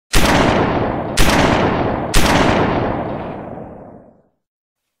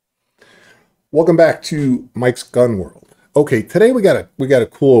Welcome back to Mike's Gun World. Okay, today we got a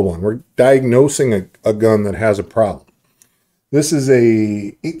cool one. We're diagnosing a gun that has a problem. This is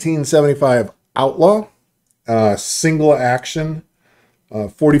a 1875 Outlaw single action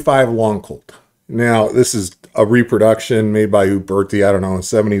 45 long Colt. Now this is a reproduction made by Uberti, I don't know, in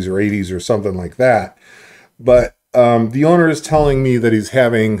 70s or 80s or something like that. But the owner is telling me that he's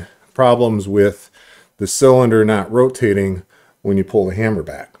having problems with the cylinder not rotating when you pull the hammer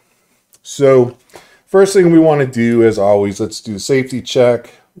back. So first thing we want to do, as always, let's do a safety check.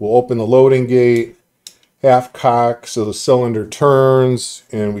 We'll open the loading gate, half cock, so the cylinder turns,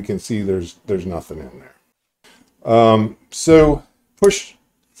 and we can see there's nothing in there. So push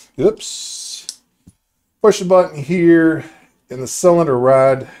the button here, and the cylinder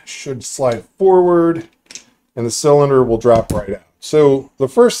rod should slide forward, and the cylinder will drop right out. So the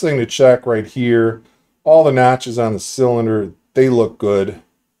first thing to check right here, all the notches on the cylinder, they look good.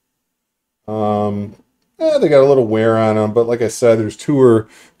 They got a little wear on them, but like I said, there's two or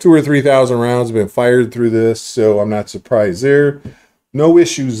 3,000 rounds have been fired through this, so I'm not surprised there. No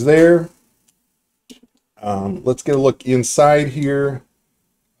issues there. Let's get a look inside here.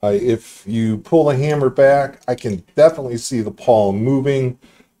 If you pull the hammer back, I can definitely see the pawl moving,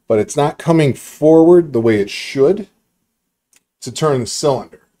 but it's not coming forward the way it should to turn the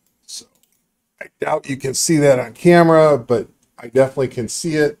cylinder. So I doubt you can see that on camera, but I definitely can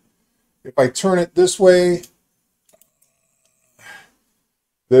see it. If I turn it this way,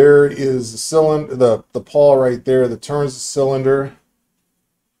 there is the cylinder, the pawl right there that turns the cylinder.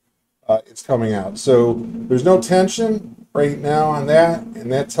 It's coming out. So there's no tension right now on that,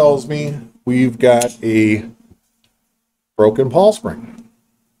 and that tells me we've got a broken pawl spring.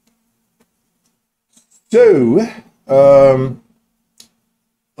 So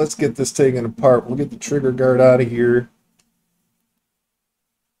let's get this taken apart. We'll get the trigger guard out of here.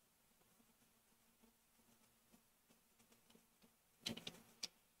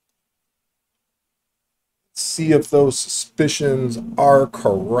 See if those suspicions are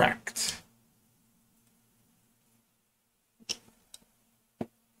correct.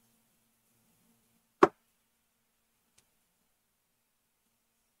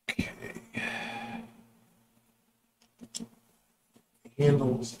 Okay.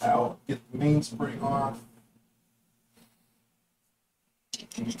 Handles out. Get the mainspring off.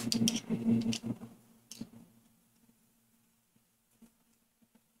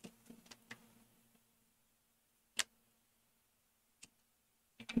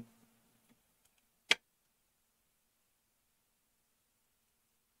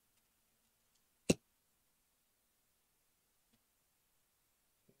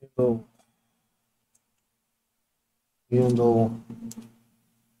 Handle.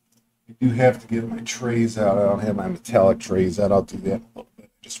 I do have to get my trays out. I don't have my metallic trays out. I'll do that in a little bit.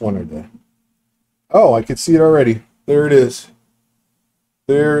 Just wanted to. Oh, I can see it already. There it is.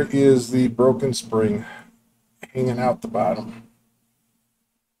 There is the broken spring hanging out the bottom.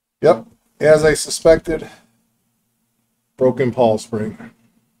 Yep, as I suspected, broken pawl spring.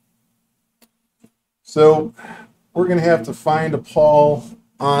 So we're going to have to find a pawl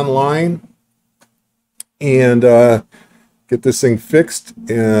online and get this thing fixed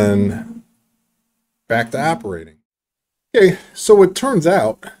and back to operating. Okay, so it turns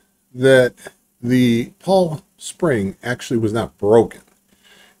out that the pawl spring actually was not broken.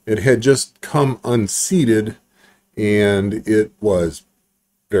 It had just come unseated and it was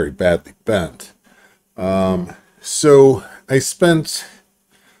very badly bent. So I spent,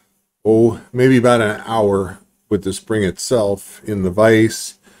 maybe about an hour with the spring itself in the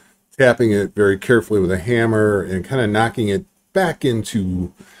vise, tapping it very carefully with a hammer and kind of knocking it back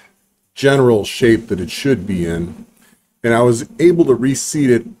into general shape that it should be in. And I was able to reseat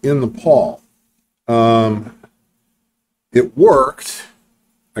it in the pawl. It worked.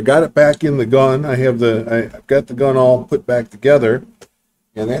 I got it back in the gun. I've got the gun all put back together,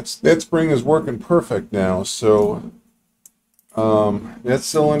 and that spring is working perfect now. So that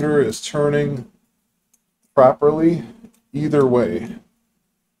cylinder is turning properly either way.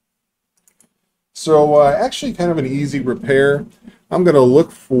 So actually kind of an easy repair. I'm going to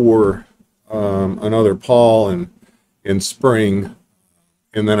look for another pawl and spring,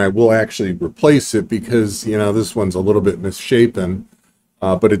 and then I will actually replace it because, you know, this one's a little bit misshapen,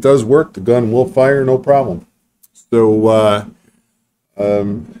 but it does work. The gun will fire, no problem. So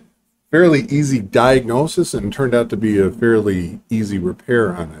fairly easy diagnosis, and turned out to be a fairly easy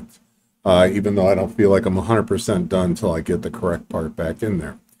repair on it, even though I don't feel like I'm 100% done until I get the correct part back in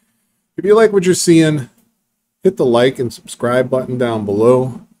there. If you like what you're seeing, hit the like and subscribe button down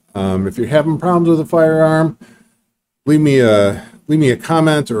below. If you're having problems with a firearm, leave me leave me a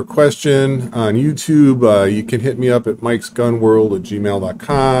comment or a question on YouTube. You can hit me up at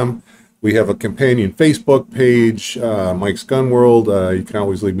mikesgunworld@gmail.com. We have a companion Facebook page, Mike's Gun World. You can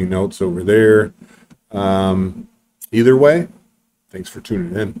always leave me notes over there. Either way, thanks for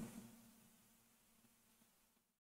tuning in.